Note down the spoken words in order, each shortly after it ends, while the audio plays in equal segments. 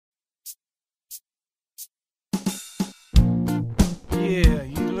Yeah,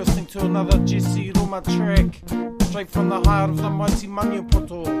 you're listening to another JESSIE ROMA track, straight from the heart of the mighty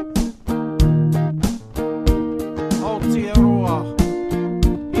Maniapoto. Aotearoa,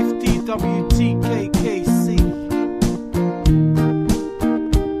 FTW, TKKC.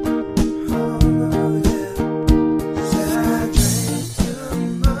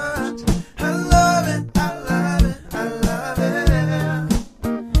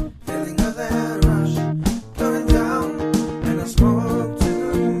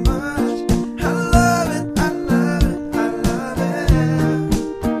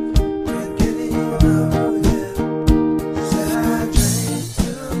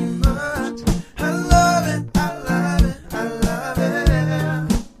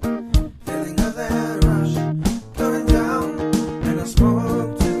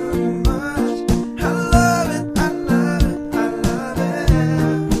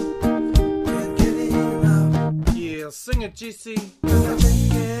 Sing it, JESSIE.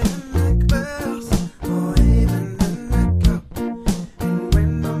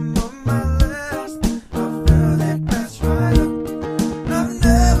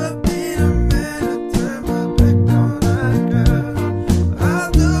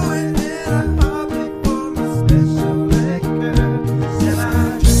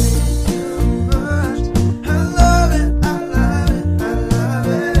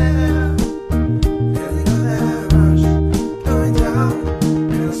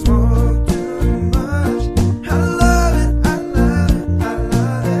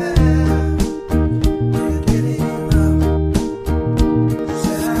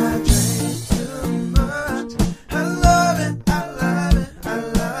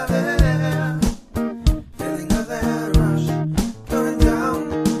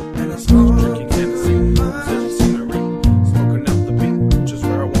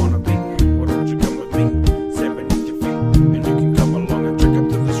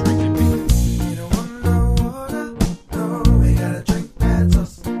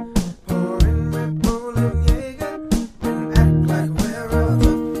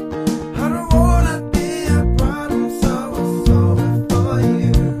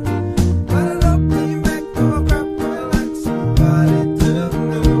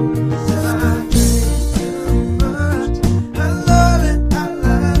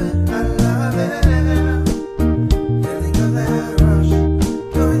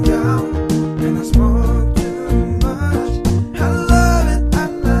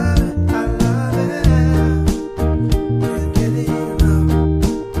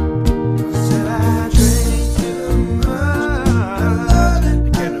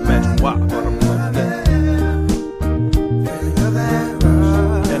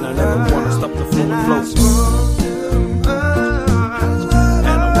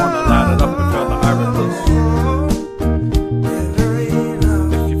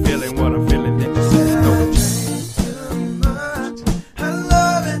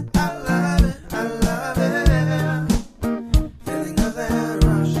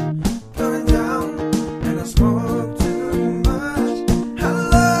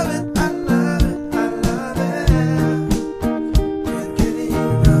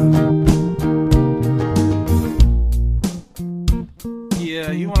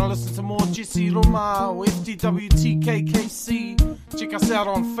 Yeah, you wanna listen to more JESSIE ROMA or FTW, TKKC? Check us out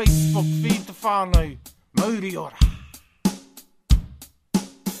on Facebook, Feed the Whānau, Mauri ora.